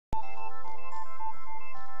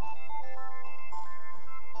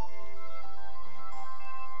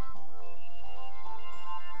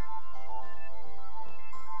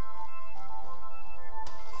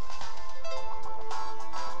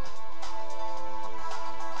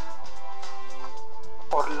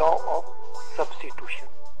or law of substitution.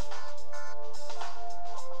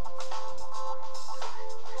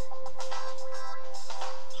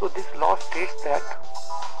 So this law states that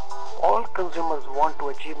all consumers want to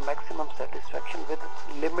achieve maximum satisfaction with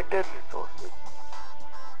limited resources.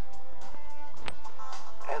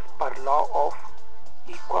 As per law of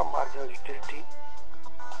Equi-marginal Utility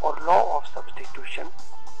or law of substitution,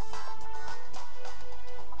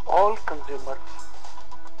 all consumers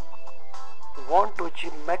want to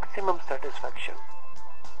achieve maximum satisfaction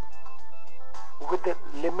with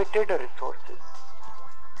limited resources.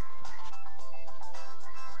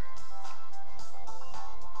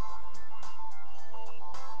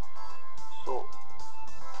 So,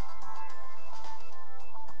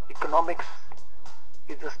 economics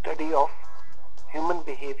is a study of human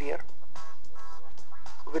behavior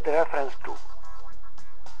with reference to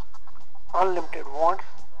unlimited wants,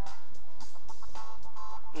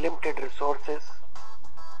 limited resources,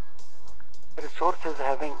 resources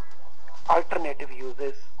having alternative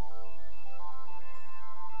uses,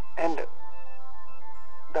 and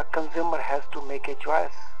the consumer has to make a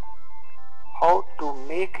choice how to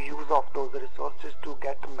make use of those resources to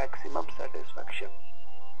get maximum satisfaction.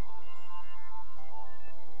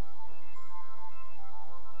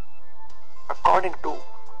 According to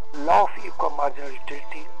Law of Equi-marginal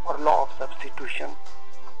Utility or Law of Substitution,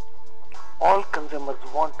 all consumers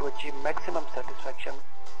want to achieve maximum satisfaction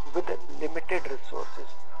with limited resources.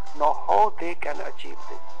 Now how they can achieve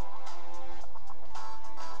this?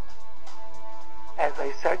 As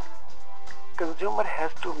I said, consumer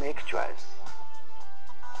has to make choice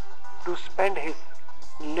to spend his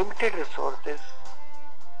limited resources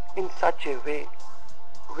in such a way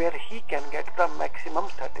where he can get the maximum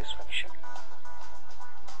satisfaction.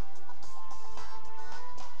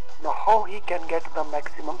 Now how he can get the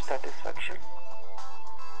maximum satisfaction?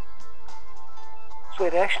 So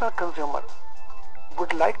a rational consumer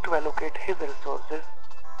would like to allocate his resources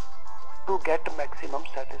to get maximum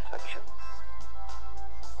satisfaction.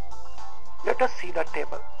 Let us see the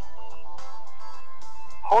table.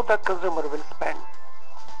 How the consumer will spend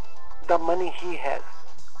the money he has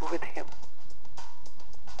with him.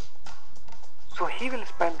 So he will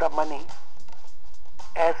spend the money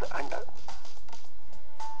as under.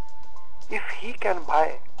 If he can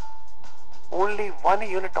buy only 1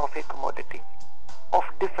 unit of a commodity, of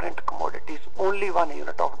different commodities, only 1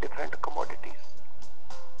 unit of different commodities,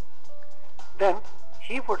 then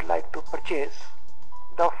he would like to purchase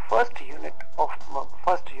the first unit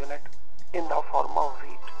in the form of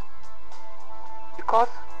wheat, because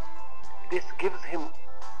this gives him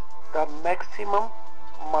the maximum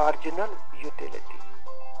marginal utility.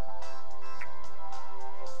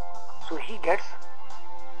 So he gets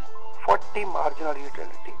 40 marginal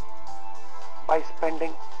utility by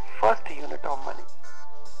spending first unit of money.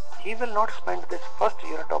 He will not spend this first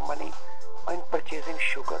unit of money in purchasing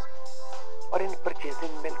sugar or in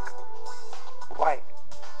purchasing milk. Why?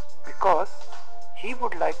 Because he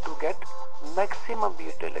would like to get maximum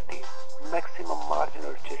utility, maximum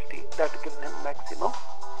marginal utility that gives him maximum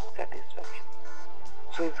satisfaction.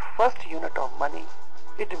 So his first unit of money,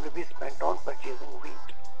 it will be spent on purchasing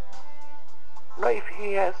wheat. Now if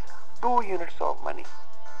he has 2 units of money,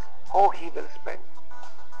 how he will spend?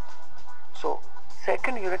 So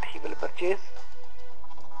second unit he will purchase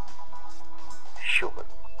sugar.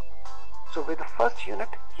 So with the first unit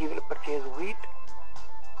he will purchase wheat.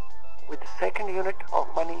 With the second unit of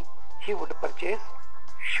money he would purchase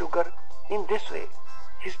sugar. In this way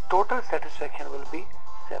his total satisfaction will be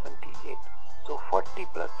 78. So 40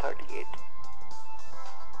 plus 38.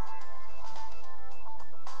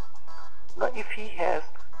 Now if he has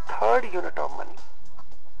third unit of money,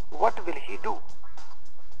 what will he do?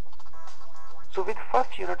 So with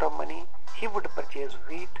first unit of money he would purchase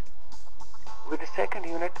wheat. With the second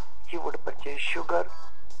unit he would purchase sugar.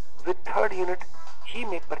 With third unit he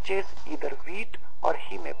may purchase either wheat or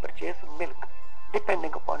he may purchase milk,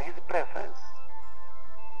 depending upon his preference.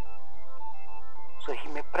 So he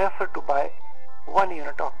may prefer to buy 1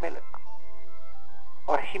 unit of milk,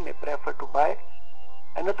 or he may prefer to buy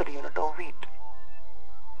another unit of wheat,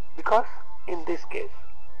 because in this case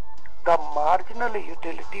the marginal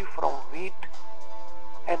utility from wheat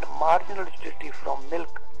and marginal utility from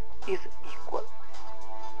milk is equal.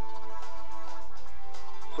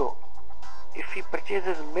 So if he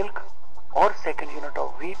purchases milk or second unit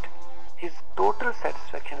of wheat, his total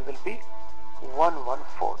satisfaction will be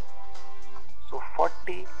 114. So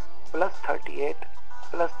 40 plus 38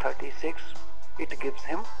 plus 36, it gives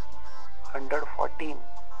him 114.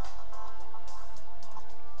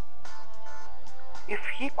 If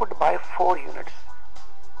he could buy 4 units,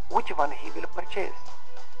 which one he will purchase?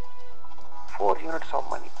 4 units of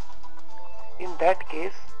money. In that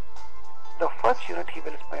case, the first unit he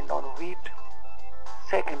will spend on wheat,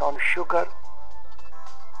 second on sugar,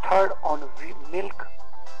 third on milk,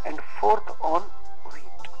 and fourth on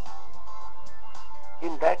wheat.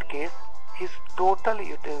 In that case, his total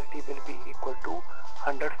utility will be equal to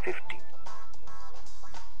 150.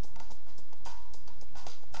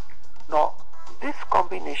 Now, this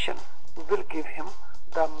combination will give him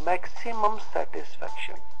the maximum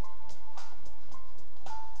satisfaction.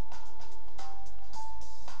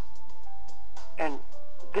 And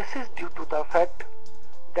this is due to the fact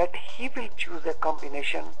that he will choose a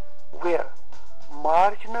combination where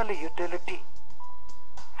marginal utility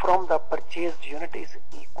from the purchased unit is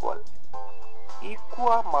equal.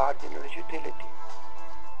 Equi-marginal utility.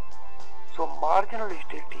 So marginal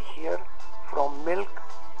utility here from milk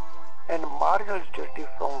and marginal utility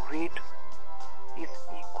from wheat is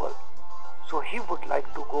equal. So he would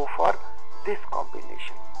like to go for this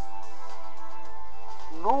combination.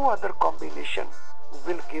 No other combination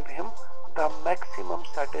will give him the maximum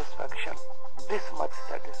satisfaction, this much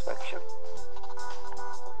satisfaction.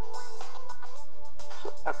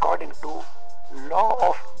 So according to Law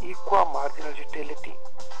of Equi-marginal Utility,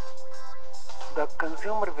 the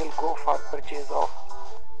consumer will go for purchase of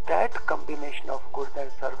that combination of goods and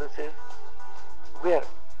services where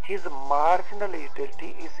his marginal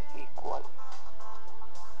utility is equal.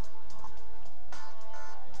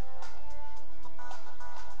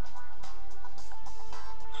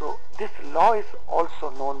 So this law is also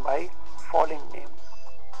known by following names.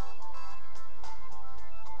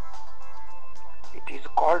 It is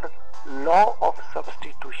called Law of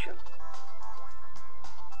Substitution.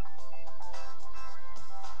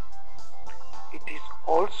 It is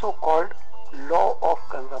also called Law of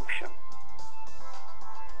Consumption.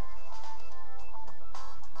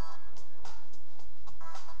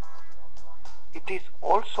 It is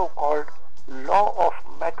also called Law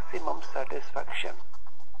of Maximum Satisfaction.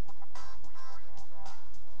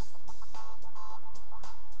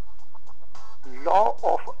 Law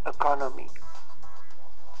of Economy.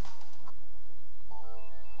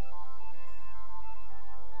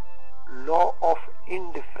 Law of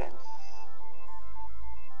Indifference.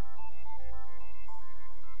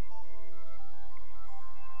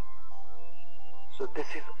 So this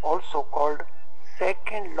is also called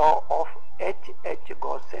second law of H.H.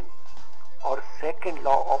 Gaussian or second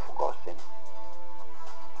law of Gaussian.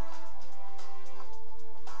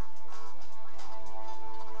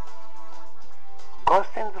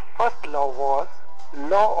 Gaussian's first law was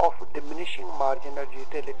law of diminishing marginal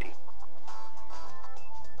utility.